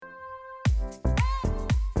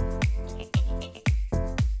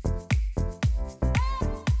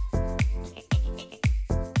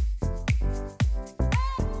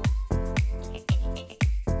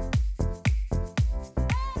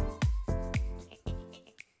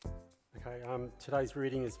Okay, today's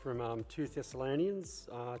reading is from 2 Thessalonians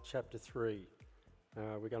chapter 3.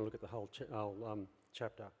 We're going to look at the whole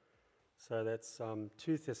chapter. So that's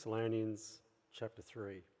 2 Thessalonians chapter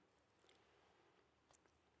 3.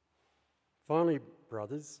 Finally,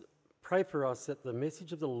 brothers, pray for us that the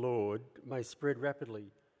message of the Lord may spread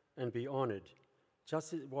rapidly and be honoured,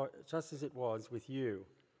 just as it was with you,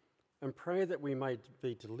 and pray that we may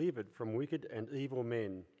be delivered from wicked and evil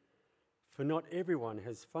men. For not everyone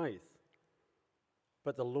has faith,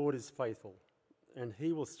 but the Lord is faithful, and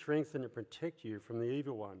he will strengthen and protect you from the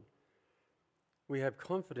evil one. We have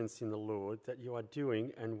confidence in the Lord that you are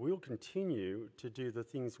doing and will continue to do the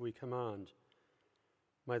things we command.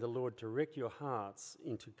 May the Lord direct your hearts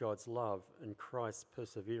into God's love and Christ's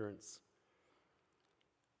perseverance.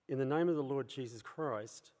 In the name of the Lord Jesus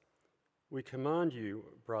Christ, we command you,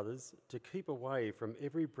 brothers, to keep away from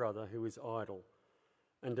every brother who is idle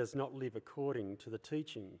and does not live according to the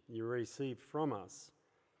teaching you received from us.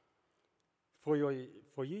 For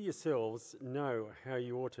you yourselves know how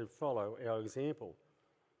you ought to follow our example.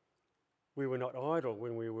 We were not idle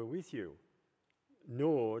when we were with you,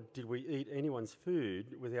 nor did we eat anyone's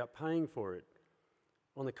food without paying for it.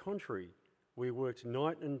 On the contrary, we worked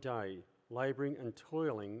night and day, labouring and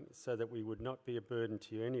toiling so that we would not be a burden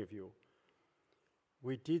to any of you.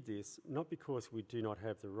 We did this not because we do not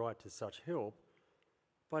have the right to such help,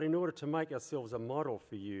 but in order to make ourselves a model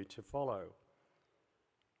for you to follow.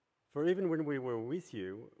 For even when we were with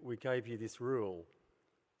you, we gave you this rule: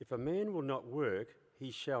 if a man will not work, he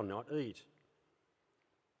shall not eat.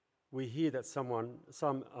 We hear that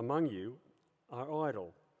some among you are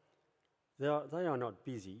idle. They are not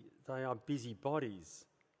busy, they are busybodies.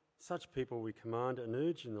 Such people we command and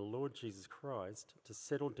urge in the Lord Jesus Christ to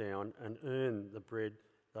settle down and earn the bread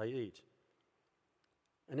they eat.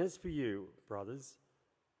 And as for you, brothers,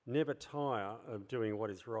 never tire of doing what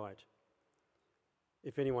is right.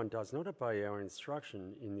 If anyone does not obey our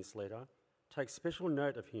instruction in this letter, take special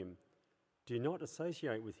note of him. Do not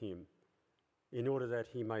associate with him, in order that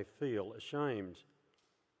he may feel ashamed.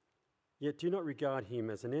 Yet do not regard him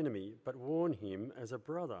as an enemy, but warn him as a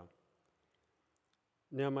brother.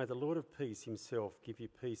 Now may the Lord of peace himself give you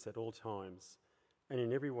peace at all times, and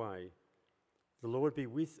in every way. The Lord be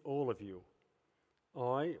with all of you.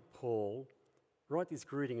 I, Paul, write this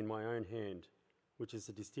greeting in my own hand, which is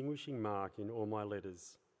a distinguishing mark in all my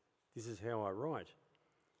letters. This is how I write.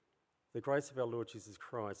 The grace of our Lord Jesus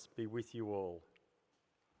Christ be with you all.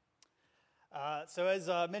 So as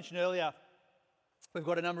I mentioned earlier, we've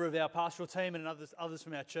got a number of our pastoral team and others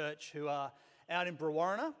from our church who are out in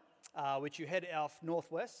Brewarrina, which you head out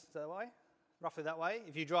northwest, is that way? Roughly that way.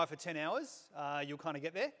 If you drive for 10 hours, you'll kind of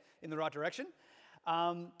get there in the right direction.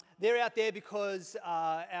 They're out there because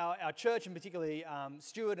our church, and particularly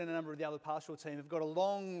Stuart and a number of the other pastoral team, have got a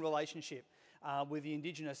long relationship with the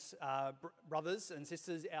Indigenous brothers and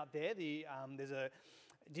sisters out there. There's a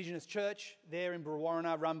Indigenous church there in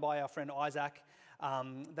Brewarrina run by our friend Isaac.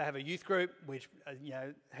 They have a youth group which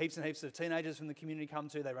heaps and heaps of teenagers from the community come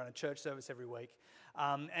to. They run a church service every week.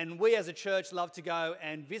 And we as a church love to go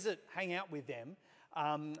and visit, hang out with them,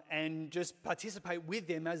 and just participate with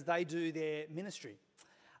them as they do their ministry.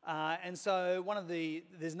 And so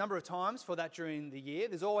there's a number of times for that during the year.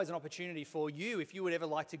 There's always an opportunity for you, if you would ever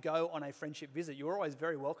like to go on a friendship visit. You're always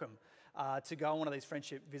very welcome to go on one of these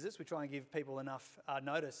friendship visits. We try and give people enough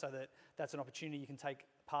notice so that that's an opportunity you can take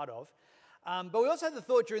part of. But we also had the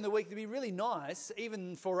thought during the week that it'd be really nice,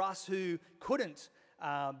 even for us who couldn't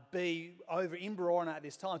be over in Brewarrina at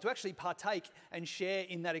this time, to actually partake and share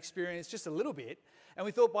in that experience just a little bit. And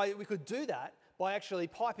we thought we could do that by actually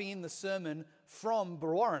piping in the sermon from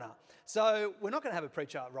Brewarrina. So we're not going to have a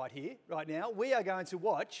preacher right now. We are going to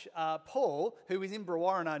watch Paul, who is in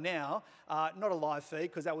Brewarrina now, not a live feed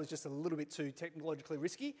because that was just a little bit too technologically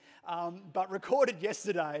risky, but recorded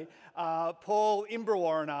yesterday, Paul in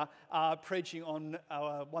Brewarrina preaching on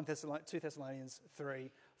 2 Thessalonians 3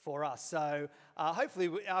 for us. So hopefully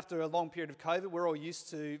after a long period of COVID, we're all used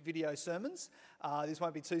to video sermons. This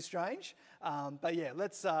won't be too strange. But yeah,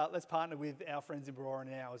 let's partner with our friends in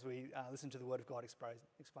Brewarrina now as we listen to the Word of God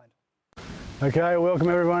explained. Okay, welcome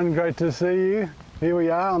everyone. Great to see you. Here we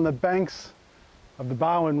are on the banks of the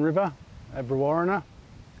Barwon River at Brewarrina.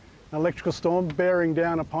 An electrical storm bearing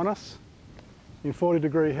down upon us in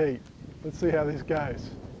 40-degree heat. Let's see how this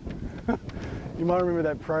goes. You might remember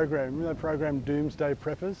that program Doomsday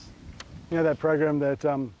Preppers? You know, that program that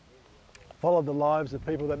followed the lives of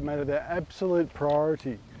people that made it their absolute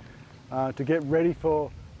priority to get ready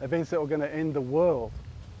for events that were going to end the world.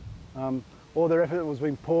 All their effort was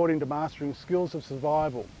being poured into mastering skills of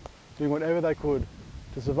survival, doing whatever they could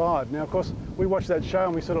to survive. Now, of course, we watched that show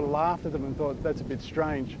and we sort of laughed at them and thought that's a bit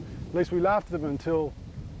strange. At least we laughed at them until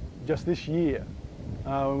just this year,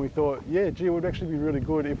 when we thought, yeah, gee, it would actually be really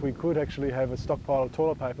good if we could actually have a stockpile of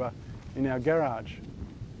toilet paper in our garage.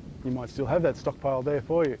 You might still have that stockpile there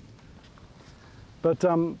for you. But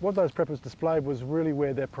what those preppers displayed was really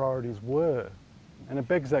where their priorities were. And it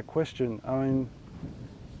begs that question, I mean,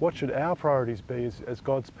 what should our priorities be as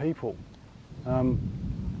God's people?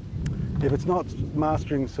 If it's not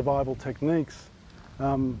mastering survival techniques,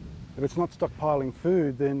 if it's not stockpiling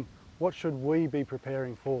food, then what should we be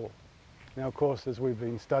preparing for? Now, of course, as we've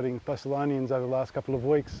been studying Thessalonians over the last couple of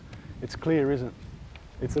weeks, it's clear, isn't it?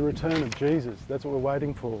 It's the return of Jesus. That's what we're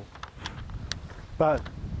waiting for. But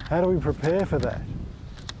how do we prepare for that?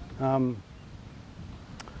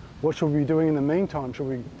 What should we be doing in the meantime? Should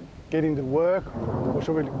we get into work, or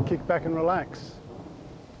should we kick back and relax?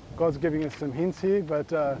 God's giving us some hints here,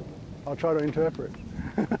 but I'll try to interpret.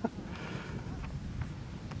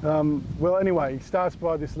 Well, anyway, he starts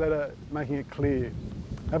by this letter making it clear.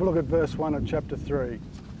 Have a look at verse 1 of chapter 3.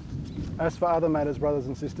 As for other matters, brothers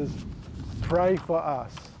and sisters, pray for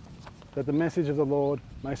us that the message of the Lord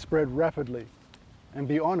may spread rapidly and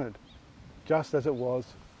be honoured, just as it was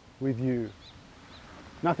with you.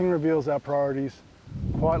 Nothing reveals our priorities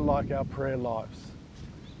quite like our prayer lives.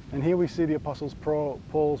 And here we see the Apostle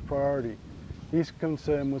Paul's priority. His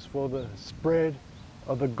concern was for the spread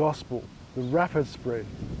of the gospel, the rapid spread.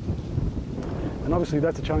 And obviously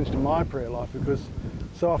that's a challenge to my prayer life, because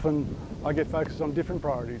so often I get focused on different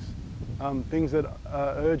priorities, things that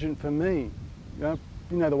are urgent for me. You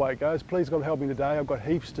know the way it goes. Please God help me today, I've got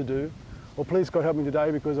heaps to do. Or please God help me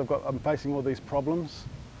today because I'm facing all these problems.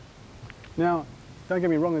 Now, don't get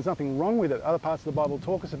me wrong, there's nothing wrong with it. Other parts of the Bible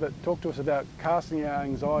talk to us about casting our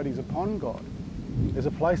anxieties upon God. There's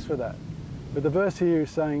a place for that. But the verse here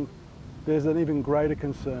is saying there's an even greater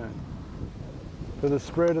concern for the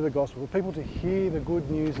spread of the gospel, for people to hear the good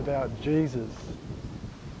news about Jesus.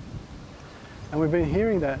 And we've been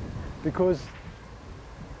hearing that because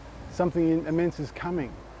something immense is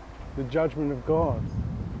coming, the judgment of God.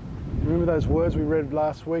 Remember those words we read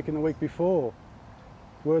last week and the week before?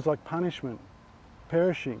 Words like punishment,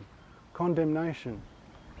 perishing, condemnation,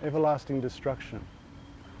 everlasting destruction.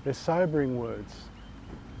 They're sobering words,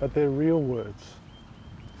 but they're real words.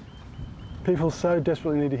 People so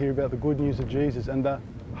desperately need to hear about the good news of Jesus and the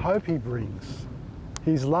hope he brings.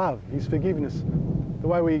 His love, his forgiveness. The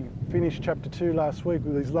way we finished chapter 2 last week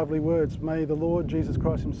with these lovely words, may the Lord Jesus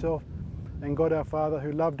Christ himself and God our Father,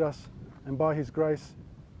 who loved us and by his grace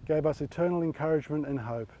gave us eternal encouragement and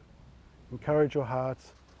hope, encourage your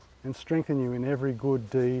hearts and strengthen you in every good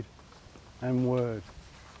deed and word.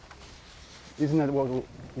 Isn't that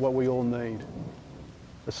what we all need?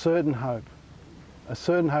 A certain hope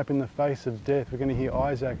in the face of death. We're going to hear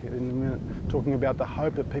Isaac in a minute talking about the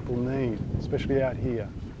hope that people need, especially out here.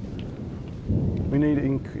 We need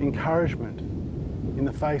encouragement in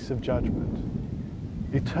the face of judgment,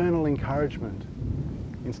 eternal encouragement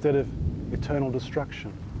instead of eternal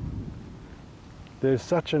destruction. There's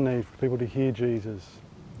such a need for people to hear Jesus.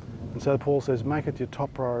 And so Paul says, make it your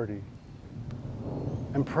top priority.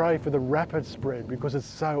 And pray for the rapid spread because it's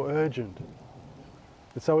so urgent.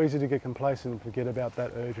 It's so easy to get complacent and forget about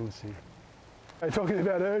that urgency. Talking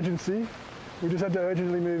about urgency, we just had to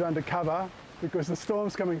urgently move under cover because the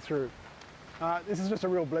storm's coming through. This is just a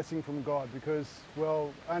real blessing from God because,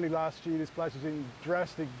 well, only last year this place was in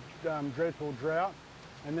drastic, dreadful drought,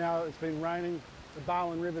 and now it's been raining, the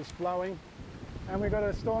Barwon River's flowing, and we've got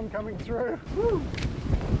a storm coming through. Woo!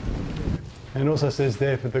 And it also says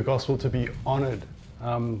there for the gospel to be honoured.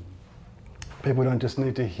 People don't just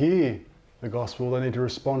need to hear the gospel, they need to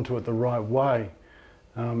respond to it the right way.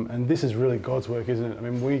 And this is really God's work, isn't it? I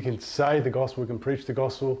mean, we can say the gospel, we can preach the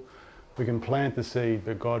gospel, we can plant the seed,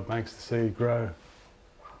 but God makes the seed grow.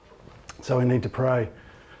 So we need to pray.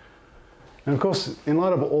 And of course, in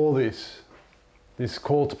light of all this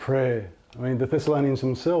call to prayer, I mean, the Thessalonians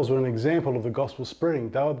themselves were an example of the gospel spreading.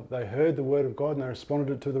 They heard the word of God and they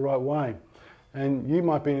responded it to the right way. And you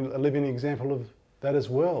might be a living example of that as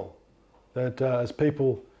well. That as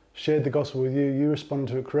people shared the gospel with you, you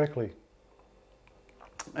responded to it correctly.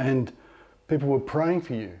 And people were praying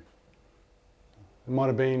for you. It might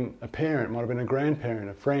have been a parent, it might have been a grandparent,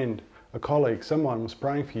 a friend, a colleague, someone was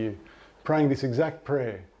praying for you, praying this exact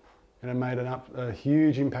prayer, and it made a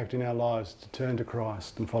huge impact in our lives to turn to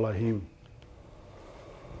Christ and follow him.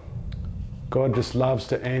 God just loves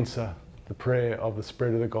to answer the prayer of the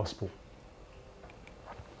spread of the gospel.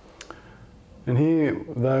 And here,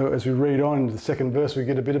 though, as we read on the second verse, we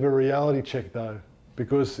get a bit of a reality check, though,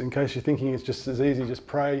 because in case you're thinking it's just as easy, just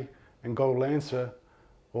pray and God will answer,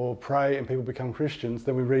 or pray and people become Christians,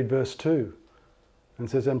 then we read verse 2 and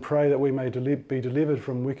it says, and pray that we may be delivered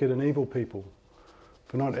from wicked and evil people,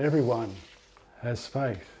 for not everyone has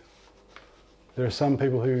faith. There are some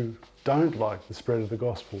people who don't like the spread of the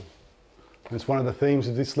gospel. And it's one of the themes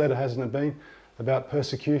of this letter, hasn't it been? About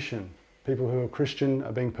persecution. People who are Christian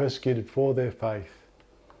are being persecuted for their faith.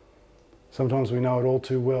 Sometimes we know it all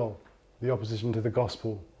too well, the opposition to the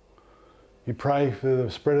gospel. You pray for the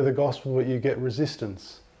spread of the gospel, but you get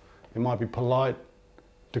resistance. It might be polite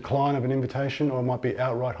decline of an invitation, or it might be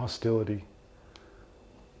outright hostility.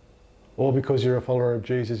 Or because you're a follower of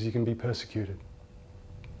Jesus, you can be persecuted.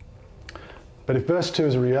 But if verse 2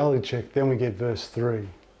 is a reality check, then we get verse 3.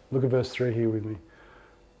 Look at verse 3 here with me.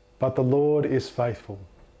 But the Lord is faithful,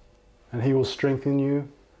 and he will strengthen you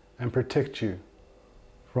and protect you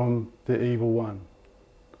from the evil one.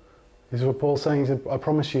 This is what Paul's saying. He said, I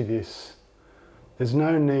promise you this. There's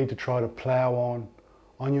no need to try to plough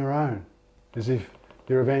on your own, as if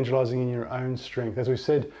you're evangelizing in your own strength. As we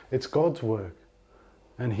said, it's God's work,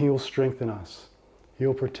 and he'll strengthen us.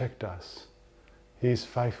 He'll protect us. He's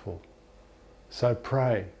faithful. So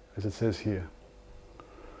pray, as it says here.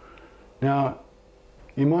 Now,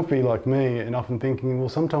 you might be like me and often thinking, well,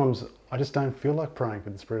 sometimes I just don't feel like praying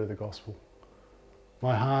for the spread of the gospel.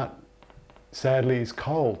 My heart, sadly, is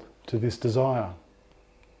cold to this desire.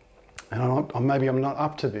 And maybe I'm not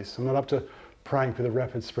up to this. I'm not up to praying for the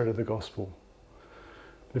rapid spread of the gospel.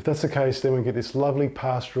 But if that's the case, then we get this lovely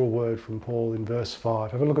pastoral word from Paul in verse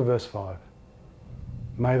 5. Have a look at verse 5.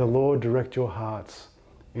 May the Lord direct your hearts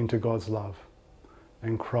into God's love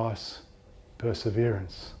and Christ's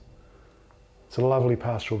perseverance. It's a lovely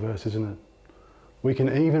pastoral verse, isn't it? We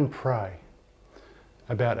can even pray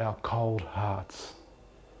about our cold hearts.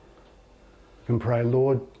 We can pray,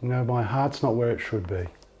 Lord, my heart's not where it should be.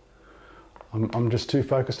 I'm just too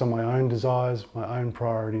focused on my own desires, my own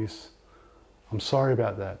priorities. I'm sorry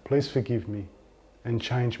about that. Please forgive me and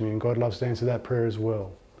change me. And God loves to answer that prayer as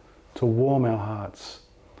well. To warm our hearts,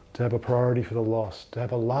 to have a priority for the lost, to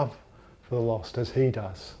have a love for the lost as he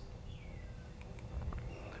does.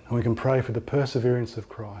 And we can pray for the perseverance of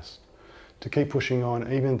Christ, to keep pushing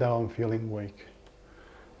on even though I'm feeling weak.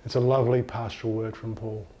 It's a lovely pastoral word from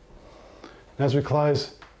Paul. And as we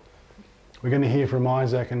close, we're going to hear from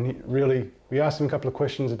Isaac, and really we asked him a couple of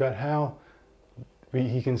questions about how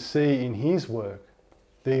he can see in his work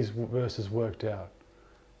these verses worked out.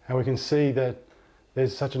 How we can see that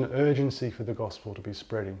there's such an urgency for the gospel to be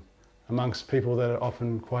spreading amongst people that are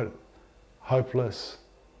often quite hopeless,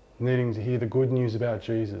 needing to hear the good news about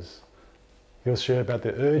Jesus. He'll share about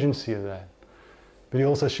the urgency of that, but he'll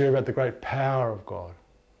also share about the great power of God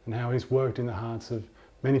and how he's worked in the hearts of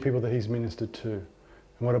many people that he's ministered to, and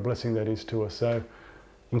what a blessing that is to us. So,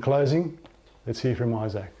 in closing, let's hear from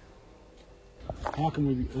Isaac. How can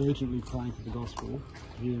we be urgently praying for the gospel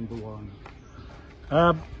here in Brewarrina?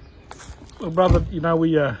 Well, brother,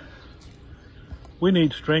 we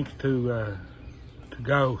need strength to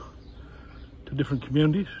go to different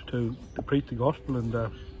communities to preach the gospel,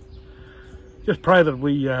 and just pray that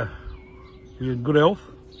we're in good health.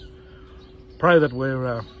 Pray that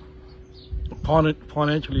we're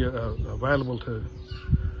financially available to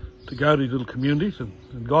go to these little communities, and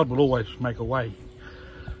God will always make a way.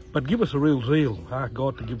 But give us a real zeal. Ask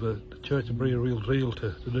God to give the church a real zeal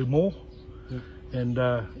to do more. Yeah. And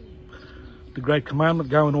the great commandment,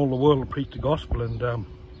 go in all the world and preach the gospel. And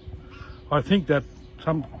I think that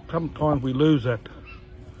sometimes we lose that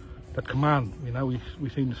command. We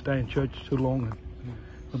seem to stay in church too long,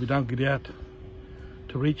 and we don't get out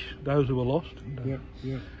to reach those who are lost.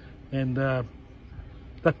 And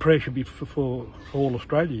that prayer should be for all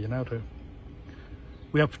Australia.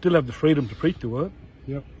 We still have the freedom to preach the word.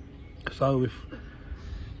 Yep. So if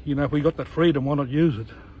we got that freedom, why not use it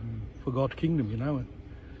for God's kingdom,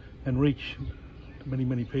 and reach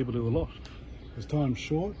many people who are lost. Is time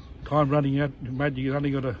short? Time running out. Imagine you've only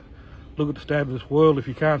got to look at the state of this world. If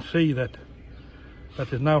you can't see that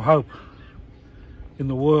there's no hope in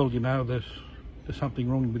the world, there's something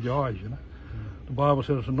wrong with your eyes, The Bible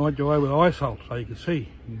says, anoint your eye with eye salt so you can see.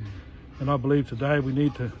 And I believe today we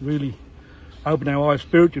need to really open our eyes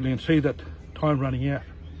spiritually and see that time running out.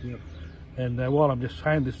 Yep. And while I'm just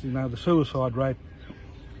saying this, the suicide rate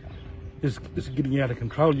is getting out of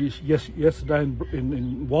control. Yesterday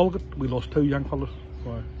in Walgett, we lost 2 young fellas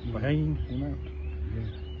by hanging,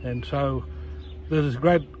 Yeah. And so there's this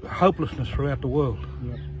great hopelessness throughout the world.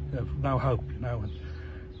 Yep. No hope,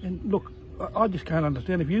 And look, I just can't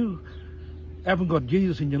understand. If you haven't got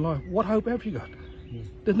Jesus in your life, what hope have you got? Yeah.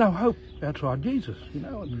 There's no hope outside Jesus,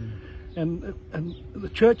 And the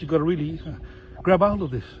church has got to really grab hold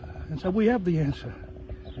of this and say, we have the answer.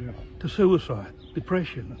 Yeah. to suicide,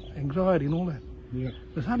 depression, anxiety and all that. Yeah.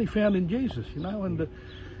 It's only found in Jesus, you know, and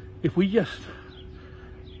if we just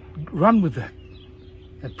run with that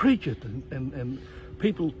and preach it and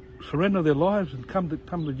people surrender their lives and come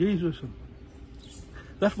to Jesus, and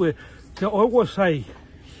that's where I always say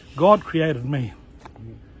God created man.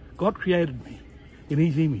 God created me in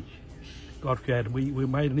his image. God created, we're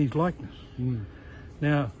made in his likeness.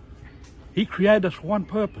 Now, he created us for one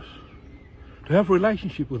purpose, to have a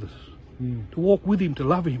relationship with us, to walk with him, to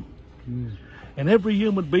love him. And every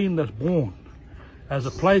human being that's born has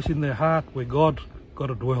a place in their heart where God's got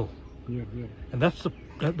to dwell. Yeah. And that's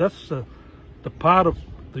the part of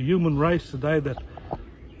the human race today that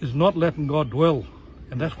is not letting God dwell.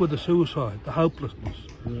 And that's where the suicide, the hopelessness,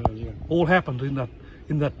 all happens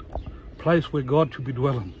in that place where God should be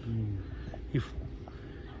dwelling. If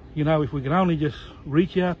we can only just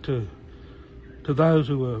reach out to those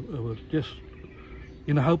who are just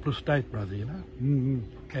in a hopeless state, brother, you know,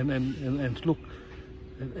 and look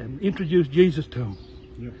and introduce Jesus to them,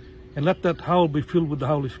 and let that hole be filled with the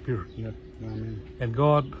Holy Spirit. Amen. And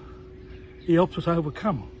God, he helps us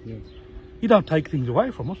overcome. Yeah. He don't take things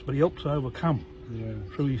away from us, but he helps us overcome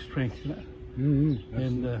through his strength, you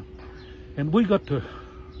know. And we got the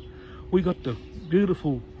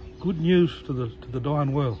beautiful good news to the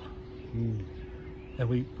dying world, and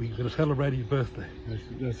we got to celebrate his birthday.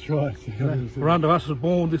 That's right. For unto us is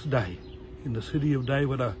born this day in the city of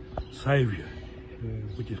David a Saviour,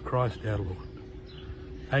 which is Christ our Lord.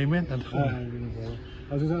 Amen. And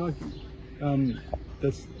I was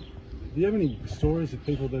just do you have any stories of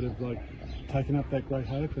people that have taken up that great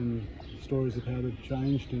hope, and stories of how they've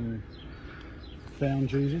changed and found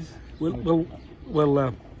Jesus? Well,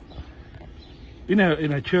 in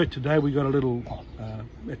our church today, we got a little.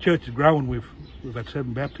 Our church is growing. We've had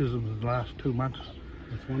 7 baptisms in the last 2 months.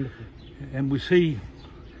 That's wonderful. And we see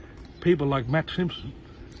people like Matt Simpson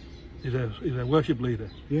is our worship leader.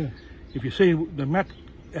 Yeah. If you see, Matt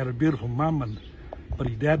had a beautiful mum, but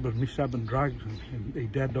his dad was mixed up in drugs, and his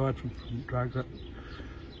dad died from drugs.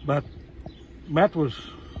 But Matt was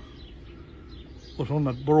on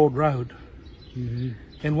that broad road,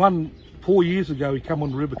 and 4 years ago he came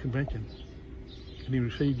on the River Convention, and he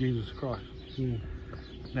received Jesus Christ.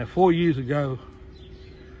 Now 4 years ago,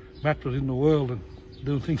 Matt was in the world and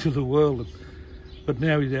doing things of the world, but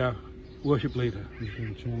now he's our worship leader. He's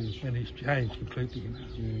going to change. And he's changed completely. You know.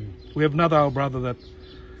 We have another old brother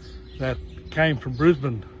that came from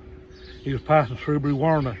Brisbane. He was passing through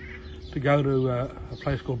Brewarrina to go to a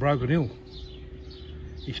place called Broken Hill.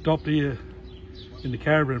 He stopped here in the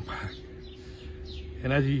caravan park,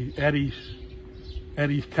 and as he had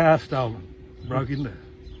his car stolen, broke in there.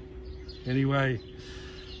 Anyway,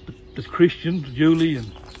 the Christians, Julie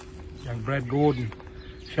and young Brad Gordon,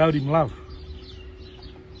 showed him love.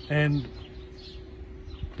 And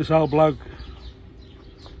this old bloke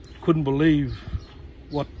couldn't believe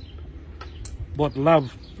what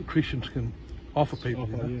love Christians can offer people.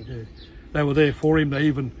 They were there for him. They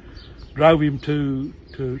even drove him to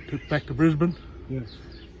back to Brisbane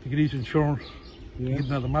to get his insurance, to get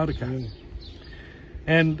another motor car.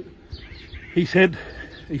 And he said,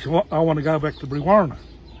 I want to go back to Brewarrina.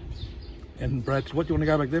 And Brad said, what do you want to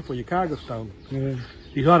go back there for? Your car got stolen.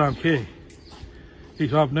 He said, I don't care. He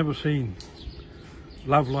said, I've never seen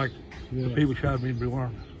love like the people showed me in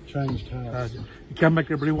Brewarrina. Changed hearts. He came back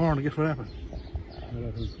to Brewarrina, guess what happened?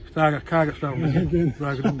 Car got stolen again.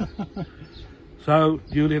 So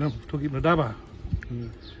Julie and him took him to Dubbo.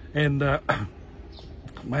 And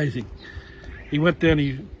amazing. He went down,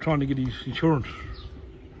 he's trying to get his insurance.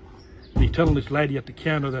 And he's telling this lady at the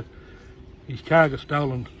counter that his car got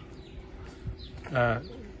stolen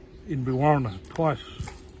in Brewarrina twice.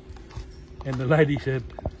 And the lady said,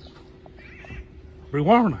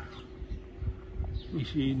 Brewarrina? And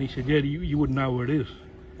he said, yeah, you wouldn't know where it is.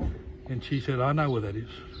 And she said, I know where that is.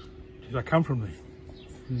 She said, I come from there.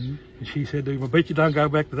 And she said to him, I bet you don't go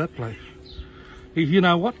back to that place. He said, you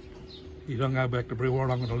know what? He don't go back to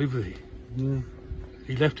Brewarrina, I'm going to live there.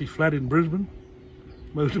 He left his flat in Brisbane,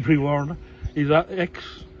 moved to Brewarrina. He's an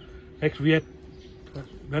ex-Viet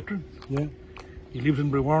veteran. He lives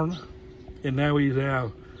in Brewarrina, and now he's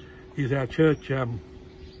our church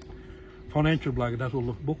financial bloke, does all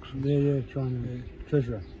the books.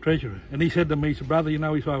 Treasurer. And he said to me, he said, brother, you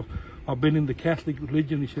know, he said, I've been in the Catholic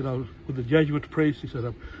religion. He said, I was with the Jesuit priest. He said,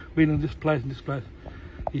 I've been in this place and this place.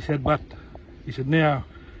 He said, but, he said, now,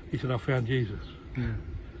 he said, I found Jesus.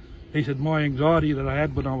 He said, my anxiety that I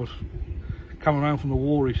had when I was coming home from the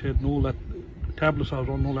war, he said, and all that, the tablets I was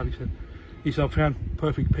on and all that, he said, I found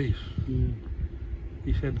perfect peace.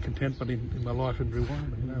 He said, contentment in my life in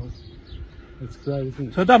Brewarrina, you know. It's great, isn't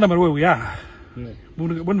it? So it doesn't matter where we are. Yeah.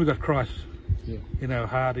 When we've got Christ Yeah. in our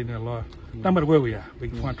heart, in our life, no matter where we are, we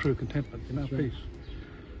can find true contentment, peace.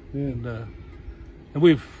 Yeah. And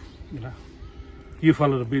we've, you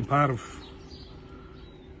fellas have been part of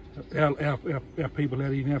our people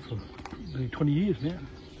out here now for nearly 20 years now.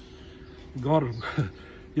 God,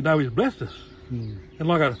 He's blessed us. And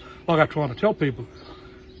like I try to tell people,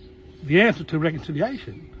 the answer to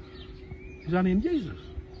reconciliation is only in Jesus.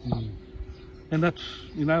 And that's,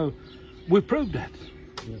 we've proved that.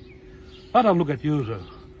 Yeah. I don't look at you as a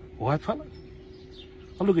white fella.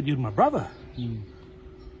 I look at you as my brother.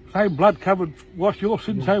 Same blood covered, wash your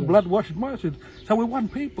sins, same blood washes my sins. So we're one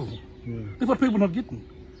people. Yeah. That's what people are not getting.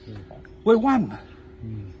 Yeah. We're one.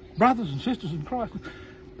 Brothers and sisters in Christ.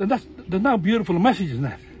 And there's no beautiful message in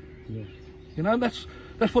that. Yeah.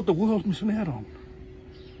 That's what the world's missing out on.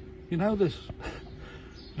 There's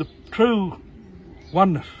the true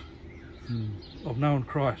oneness of knowing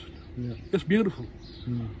Christ. Yeah. It's beautiful.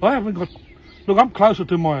 I haven't got... Look, I'm closer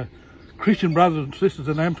to my Christian brothers and sisters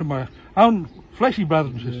than I am to my own fleshy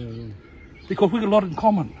brothers and sisters. Yeah. Because we've got a lot in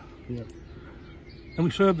common. Yeah. And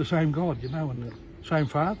we serve the same God, and the same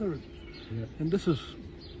Father. And this is...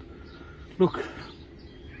 Look,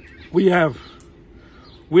 we have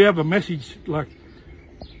a message like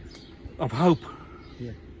of hope.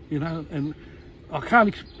 Yeah. And I can't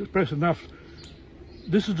express enough.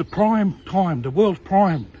 This is the prime time. The world's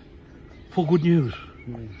primed for good news.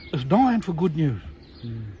 It's dying for good news.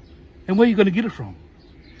 And where are you going to get it from?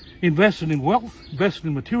 Investing in wealth, investing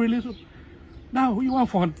in materialism? No, you won't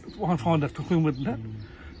find that fulfillment in that.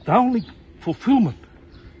 The only fulfillment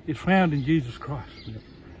is found in Jesus Christ.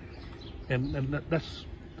 And that's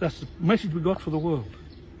the message we got for the world.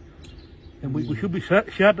 And we should be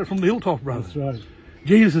shouting from the hilltop, brothers. That's right.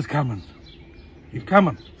 Jesus is coming. He's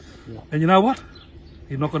coming. Yeah. And you know what?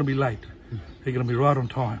 He's not going to be late. He's going to be right on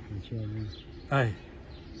time. That's right. Hey.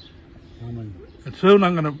 Amen. And soon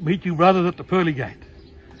I'm going to meet you brothers at the pearly gate.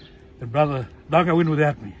 And brother, don't go in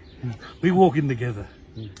without me. We walk in together.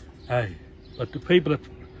 Hey. But the people at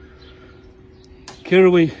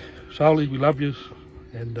Kirrawee, Soli, we love you.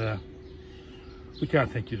 And we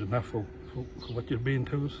can't thank you enough for what you've been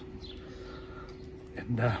to us.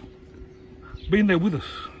 And being there with us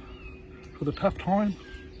for the tough time.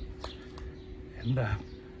 And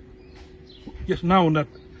just knowing that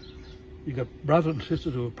you got brothers and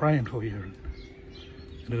sisters who are praying for you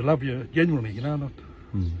and who love you genuinely,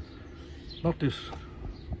 not this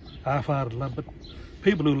half-hearted love, but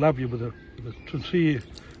people who love you with a sincere,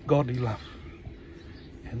 godly love.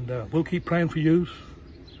 And we'll keep praying for you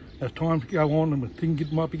as times go on and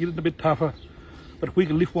things might be getting a bit tougher, but if we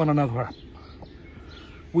can lift one another up,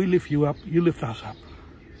 we lift you up, you lift us up,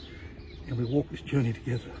 and we walk this journey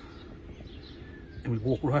together. And we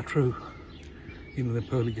walk right through into the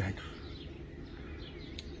pearly gates.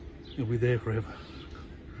 And we're there forever.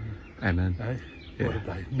 Amen. Eh? Yeah. What a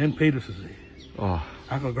day. And then Peter's is there. Oh,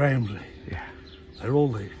 Uncle Graham's there. yeah. They're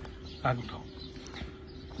all there. Uncle Tom.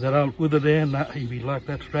 That old withered end, he'd be like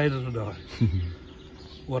that straight as a die.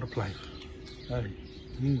 What a place. Hey.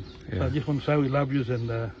 Yeah. So I just want to say we love you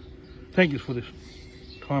and thank you for this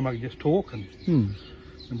time I can just talk. And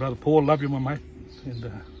Brother Paul, love you, my mate.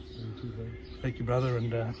 And thank you, brother.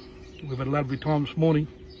 And we've had a lovely time this morning.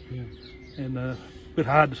 Yeah. And a bit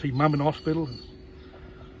hard to see Mum in hospital and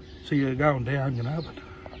see her going down, but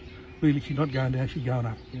really she's not going down, she's going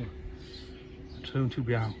up. Yeah. And soon she'll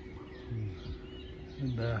be home.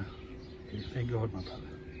 And thank God, my brother.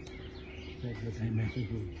 God bless you. Amen.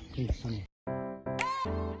 Thank you. Thanks so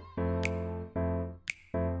much.